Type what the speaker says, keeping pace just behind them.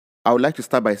I would like to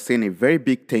start by saying a very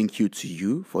big thank you to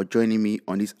you for joining me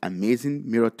on this amazing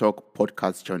Mirror Talk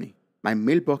podcast journey. My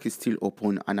mailbox is still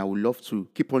open and I would love to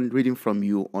keep on reading from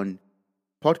you on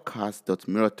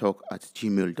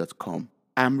podcast.mirrortalk@gmail.com.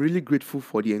 I'm really grateful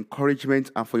for the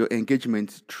encouragement and for your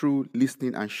engagement through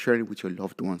listening and sharing with your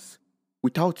loved ones.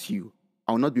 Without you,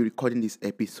 I will not be recording this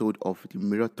episode of the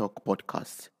Mirror Talk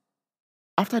podcast.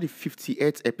 After the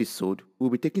 58th episode, we'll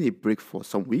be taking a break for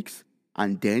some weeks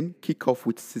and then kick off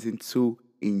with season 2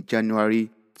 in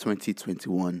January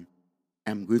 2021.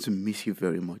 I'm going to miss you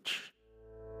very much.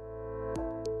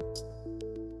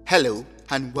 Hello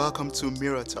and welcome to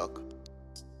Mirror Talk.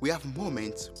 We have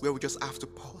moments where we just have to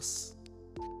pause.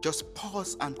 Just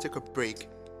pause and take a break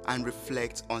and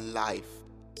reflect on life.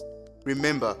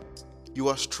 Remember, you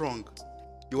are strong,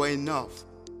 you are enough,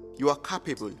 you are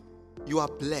capable, you are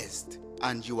blessed,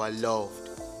 and you are loved.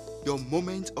 Your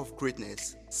moment of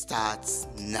greatness starts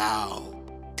now.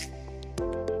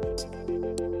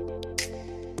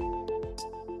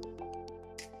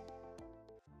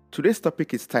 Today's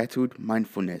topic is titled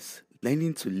Mindfulness,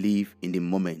 Learning to Live in the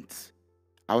Moment.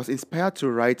 I was inspired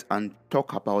to write and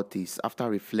talk about this after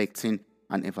reflecting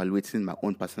and evaluating my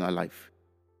own personal life.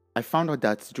 I found out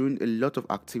that during a lot of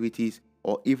activities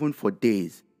or even for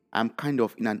days, I'm kind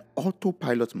of in an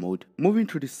autopilot mode, moving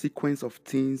through the sequence of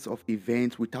things, of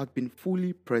events without being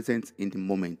fully present in the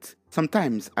moment.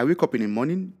 Sometimes I wake up in the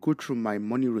morning, go through my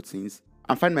morning routines,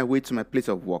 and find my way to my place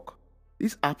of work.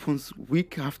 This happens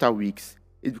week after weeks.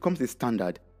 It becomes a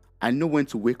standard. I know when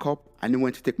to wake up, I know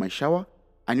when to take my shower,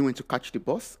 I know when to catch the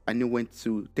bus, I know when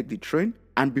to take the train,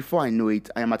 and before I know it,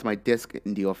 I am at my desk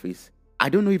in the office. I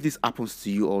don't know if this happens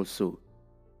to you also.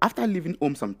 After leaving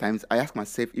home sometimes, I ask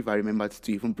myself if I remembered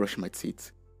to even brush my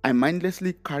teeth. I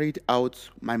mindlessly carried out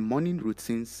my morning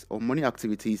routines or morning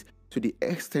activities to the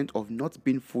extent of not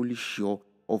being fully sure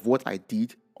of what I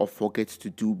did or forget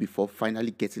to do before finally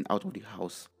getting out of the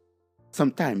house.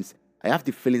 Sometimes, I have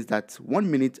the feelings that 1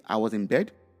 minute I was in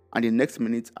bed and the next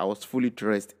minute I was fully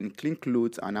dressed in clean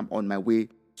clothes and I'm on my way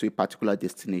to a particular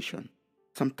destination.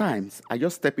 Sometimes, I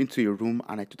just step into a room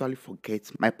and I totally forget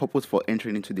my purpose for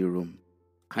entering into the room.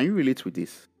 Can you relate with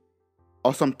this?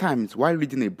 Or sometimes, while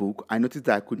reading a book, I noticed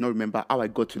that I could not remember how I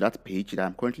got to that page that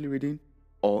I'm currently reading,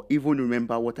 or even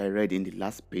remember what I read in the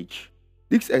last page.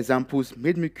 These examples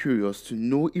made me curious to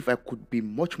know if I could be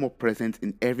much more present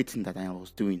in everything that I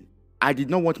was doing. I did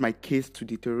not want my case to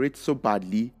deteriorate so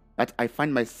badly that I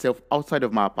find myself outside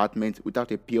of my apartment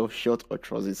without a pair of shorts or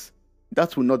trousers.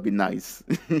 That would not be nice.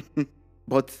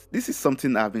 But this is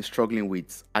something I've been struggling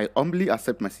with. I humbly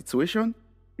accept my situation,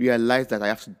 realize that I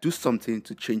have to do something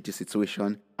to change the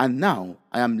situation, and now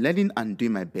I am learning and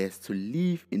doing my best to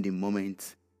live in the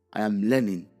moment. I am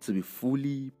learning to be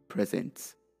fully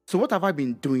present. So what have I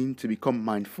been doing to become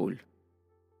mindful?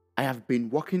 I have been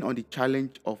working on the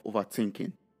challenge of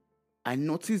overthinking. I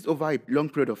noticed over a long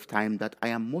period of time that I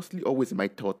am mostly always in my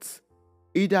thoughts.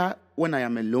 Either when I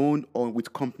am alone or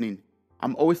with company,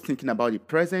 I'm always thinking about the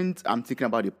present, I'm thinking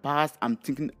about the past, I'm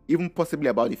thinking even possibly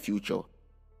about the future.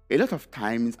 A lot of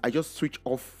times, I just switch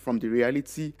off from the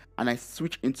reality and I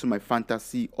switch into my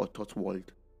fantasy or thought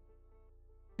world.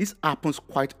 This happens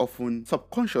quite often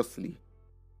subconsciously.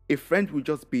 A friend will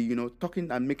just be,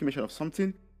 talking and making mention of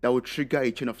something that will trigger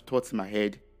a chain of thoughts in my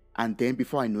head, and then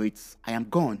before I know it, I am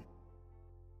gone.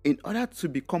 In order to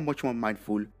become much more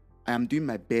mindful, I am doing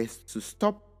my best to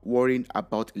stop worrying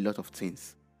about a lot of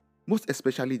things, most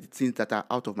especially the things that are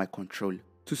out of my control.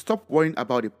 To stop worrying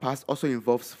about the past also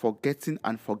involves forgetting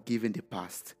and forgiving the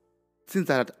past. Things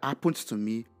that had happened to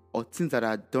me or things that I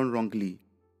had done wrongly.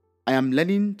 I am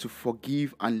learning to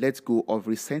forgive and let go of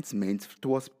resentment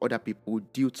towards other people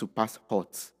due to past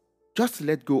hurts. Just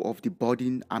let go of the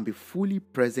burden and be fully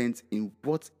present in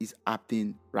what is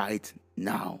happening right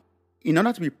now. In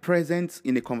order to be present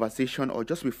in a conversation or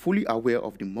just be fully aware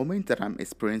of the moment that I'm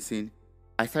experiencing,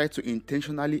 I started to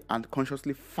intentionally and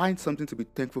consciously find something to be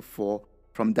thankful for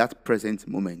from that present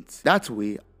moment. That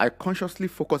way, I consciously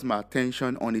focus my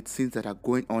attention on the things that are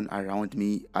going on around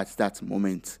me at that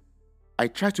moment. I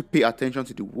try to pay attention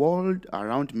to the world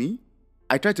around me.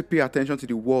 I try to pay attention to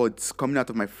the words coming out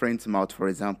of my friend's mouth, for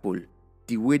example,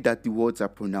 the way that the words are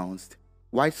pronounced,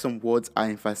 why some words are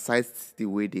emphasized the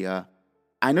way they are.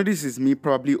 I know this is me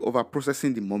probably over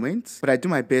processing the moment, but I do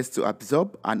my best to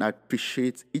absorb and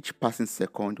appreciate each passing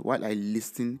second while I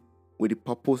listen with the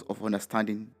purpose of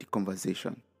understanding the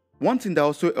conversation. One thing that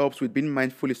also helps with being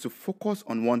mindful is to focus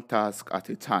on one task at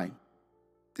a time.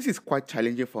 This is quite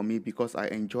challenging for me because I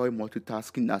enjoy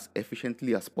multitasking as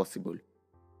efficiently as possible.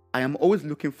 I am always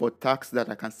looking for tasks that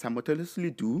I can simultaneously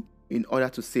do in order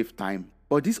to save time.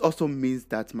 But this also means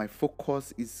that my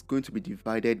focus is going to be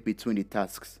divided between the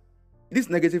tasks. This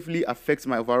negatively affects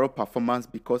my overall performance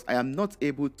because I am not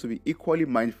able to be equally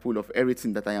mindful of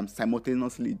everything that I am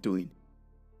simultaneously doing.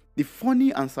 The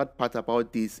funny and sad part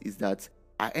about this is that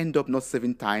I end up not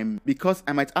saving time because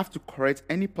I might have to correct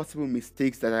any possible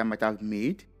mistakes that I might have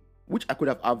made, which I could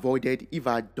have avoided if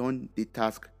I had done the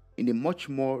task in a much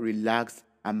more relaxed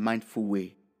and mindful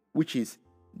way, which is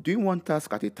doing one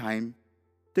task at a time,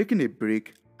 taking a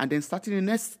break, and then starting the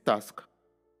next task.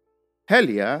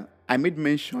 Earlier, I made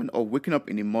mention of waking up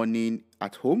in the morning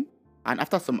at home, and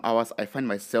after some hours, I find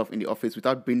myself in the office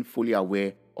without being fully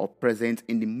aware or present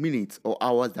in the minutes or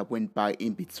hours that went by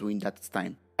in between that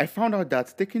time. I found out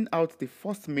that taking out the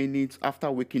first minutes after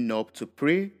waking up to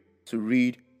pray, to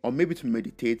read, or maybe to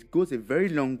meditate goes a very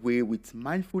long way with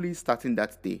mindfully starting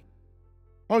that day.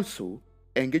 Also,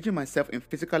 engaging myself in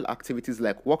physical activities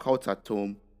like workouts at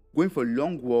home, going for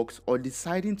long walks, or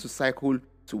deciding to cycle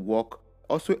to work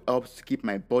also helps to keep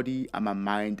my body and my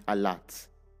mind alert.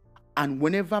 And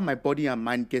whenever my body and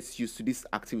mind gets used to these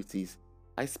activities,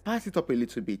 I spice it up a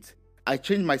little bit. I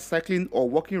change my cycling or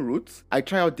walking routes. I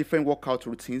try out different workout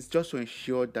routines just to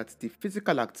ensure that the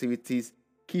physical activities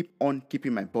keep on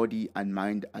keeping my body and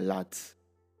mind alert.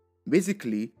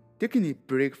 Basically, taking a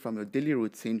break from your daily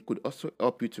routine could also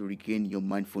help you to regain your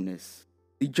mindfulness.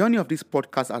 The journey of this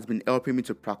podcast has been helping me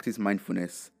to practice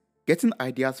mindfulness. Getting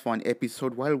ideas for an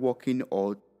episode while walking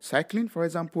or cycling, for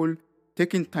example,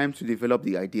 taking time to develop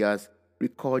the ideas,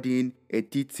 recording,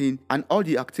 editing, and all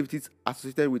the activities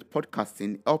associated with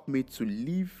podcasting help me to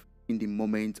live in the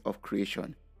moment of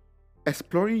creation.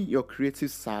 Exploring your creative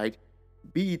side,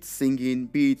 be it singing,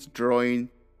 be it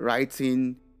drawing,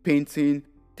 writing, painting,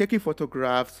 taking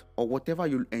photographs, or whatever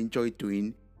you enjoy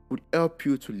doing, would help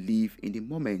you to live in the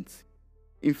moment.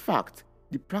 In fact,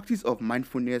 the practice of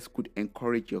mindfulness could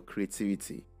encourage your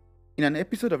creativity. In an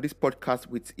episode of this podcast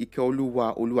with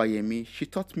Ikeoluwa Oluwayemi, she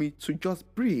taught me to just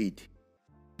breathe.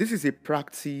 This is a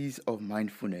practice of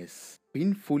mindfulness,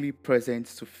 being fully present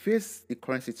to face the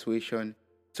current situation,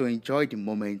 to enjoy the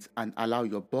moment and allow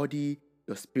your body,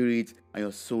 your spirit, and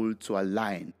your soul to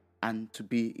align and to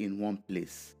be in one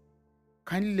place.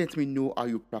 Kindly let me know how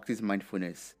you practice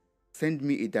mindfulness. Send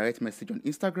me a direct message on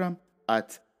Instagram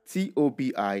at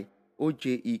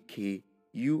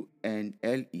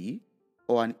TOBIOJEKUNLE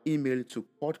or an email to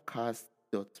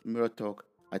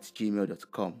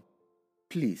podcast.mirrortalk@gmail.com.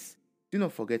 Please do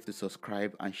not forget to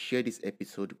subscribe and share this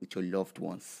episode with your loved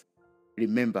ones.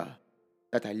 Remember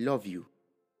that I love you,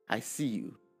 I see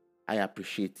you, I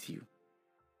appreciate you.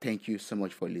 Thank you so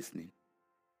much for listening.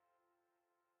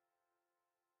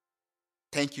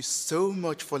 Thank you so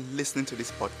much for listening to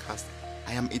this podcast.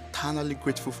 I am eternally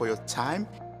grateful for your time,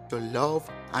 your love,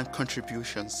 and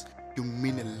contributions. You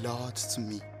mean a lot to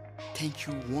me. Thank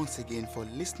you once again for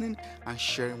listening and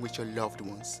sharing with your loved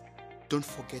ones. Don't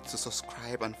forget to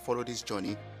subscribe and follow this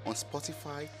journey on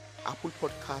Spotify, Apple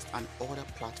Podcasts, and other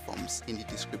platforms in the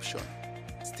description.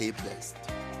 Stay blessed.